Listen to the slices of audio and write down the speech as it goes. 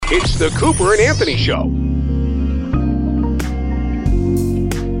It's the Cooper and Anthony Show.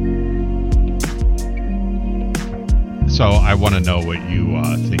 So I want to know what you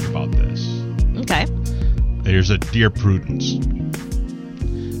think about this. Okay. There's a Dear Prudence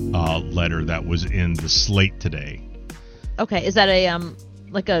letter that was in the Slate today. Okay. Is that a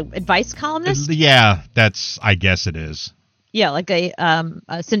like a advice columnist? Yeah, I guess it is. Yeah, like a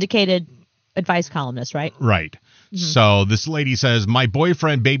syndicated advice columnist, right? Right. Mm-hmm. So this lady says, my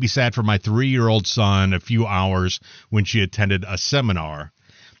boyfriend babysat for my 3-year-old son a few hours when she attended a seminar.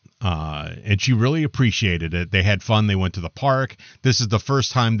 And she really appreciated it. They had fun. They went to the park. This is the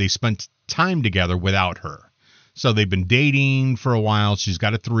first time they spent time together without her. So they've been dating for a while. She's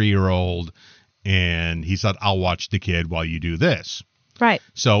got a 3-year-old. And he said, I'll watch the kid while you do this. Right.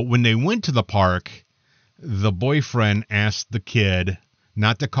 So when they went to the park, the boyfriend asked the kid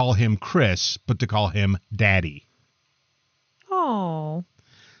not to call him Chris, but to call him Daddy. Oh.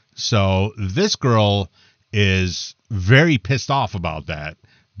 So this girl is very pissed off about that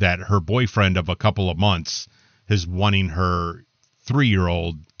her boyfriend of a couple of months is wanting her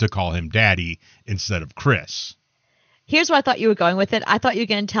 3-year-old to call him Daddy instead of Chris. Here's where I thought you were going with it. I thought you were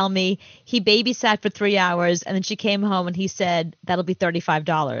going to tell me he babysat for 3 hours and then she came home and he said that'll be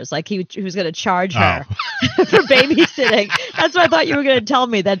 $35. Like he was going to charge her for babysitting. That's what I thought you were going to tell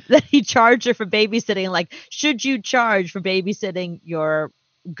me, that he charged her for babysitting. Like, should you charge for babysitting your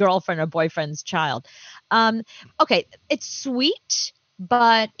girlfriend or boyfriend's child? Okay, it's sweet,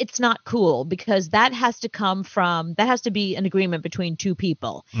 but it's not cool because that has to be an agreement between two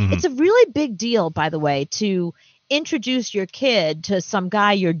people. Mm-hmm. It's a really big deal, by the way, to introduce your kid to some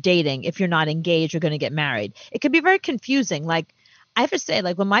guy you're dating if you're not engaged or going to get married. It can be very confusing. Like, I have to say,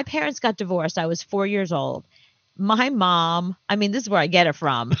 like, when my parents got divorced, I was 4 years old. My mom, this is where I get it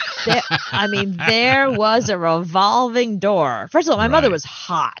from. There was a revolving door. First of all, my mother was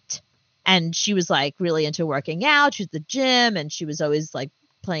hot. And she was like really into working out. She was at the gym and she was always like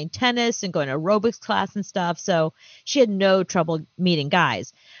playing tennis and going to aerobics class and stuff. So she had no trouble meeting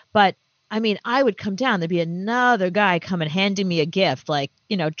guys. But I would come down. There'd be another guy coming handing me a gift, like,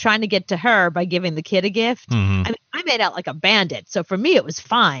 trying to get to her by giving the kid a gift. Mm-hmm. I made out like a bandit. So for me, it was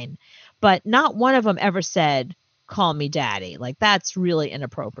fine. But not one of them ever said, call me Daddy. Like, that's really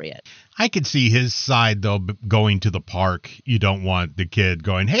inappropriate. I could see his side, though, going to the park. You don't want the kid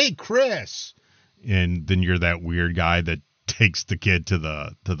going, hey, Chris. And then you're that weird guy that takes the kid to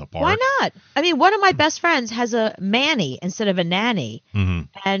the park. Why not? One of my best friends has a Manny instead of a nanny. Mm-hmm.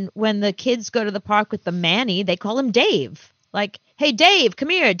 And when the kids go to the park with the Manny, they call him Dave. Like, hey, Dave, come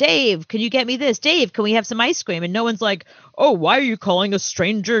here. Dave, can you get me this? Dave, can we have some ice cream? And no one's like, oh, why are you calling a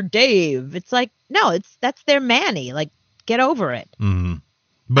stranger Dave? It's like, no, that's their Manny. Like, get over it. Mm-hmm.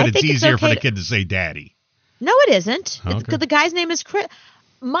 But it's easier for the kid to say Daddy. No, it isn't. Okay. Because the guy's name is Chris.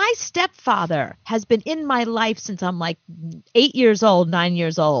 My stepfather has been in my life since I'm like 9 years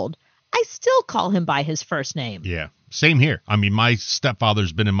old. I still call him by his first name. Yeah. Same here. My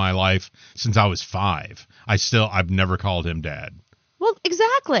stepfather's been in my life since I was 5. I've never called him Dad. Well,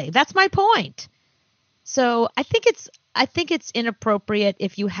 exactly. That's my point. So I think it's inappropriate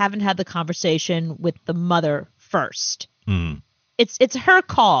if you haven't had the conversation with the mother first. Mm. It's her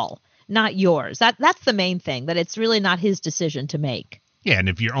call, not yours. That's the main thing, that it's really not his decision to make. Yeah, and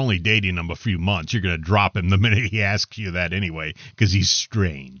if you're only dating him a few months, you're going to drop him the minute he asks you that anyway, because he's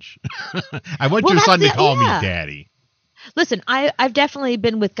strange. I want your son to call me Daddy. Listen, I've definitely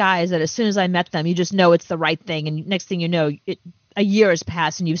been with guys that as soon as I met them, you just know it's the right thing. And next thing you know, a year has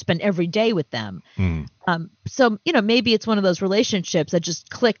passed and you've spent every day with them. Mm. So, maybe it's one of those relationships that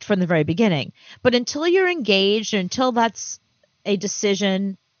just clicked from the very beginning. But until you're engaged, until that's a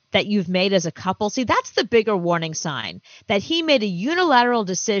decision that you've made as a couple, see, that's the bigger warning sign, that he made a unilateral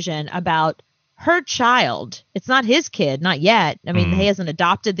decision about her child. It's not his kid, not yet. He hasn't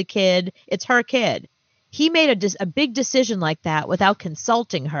adopted the kid. It's her kid. He made a big decision like that without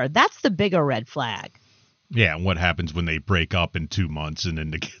consulting her. That's the bigger red flag. Yeah, and what happens when they break up in 2 months and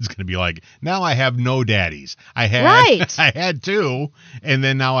then the kid's going to be like, now I have no daddies. I had 2, and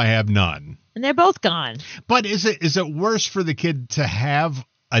then now I have none. And they're both gone. But is it worse for the kid to have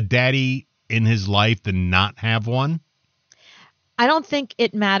a daddy in his life than not have one? I don't think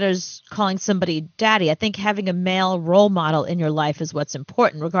it matters calling somebody daddy. I think having a male role model in your life is what's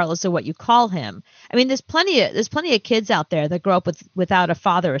important, regardless of what you call him. There's plenty of kids out there that grow up without a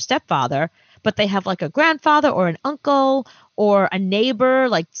father or stepfather, but they have like a grandfather or an uncle or a neighbor,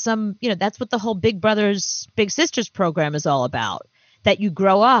 like that's what the whole Big Brothers Big Sisters program is all about. That you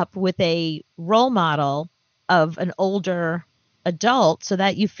grow up with a role model of an older adult so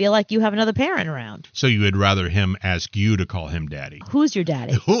that you feel like you have another parent around. So you would rather him ask you to call him daddy? Who's your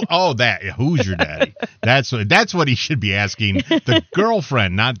daddy? Who's your daddy? That's what he should be asking the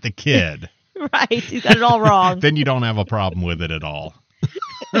girlfriend, not the kid. Right. You got it all wrong. Then you don't have a problem with it at all.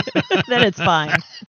 Then it's fine.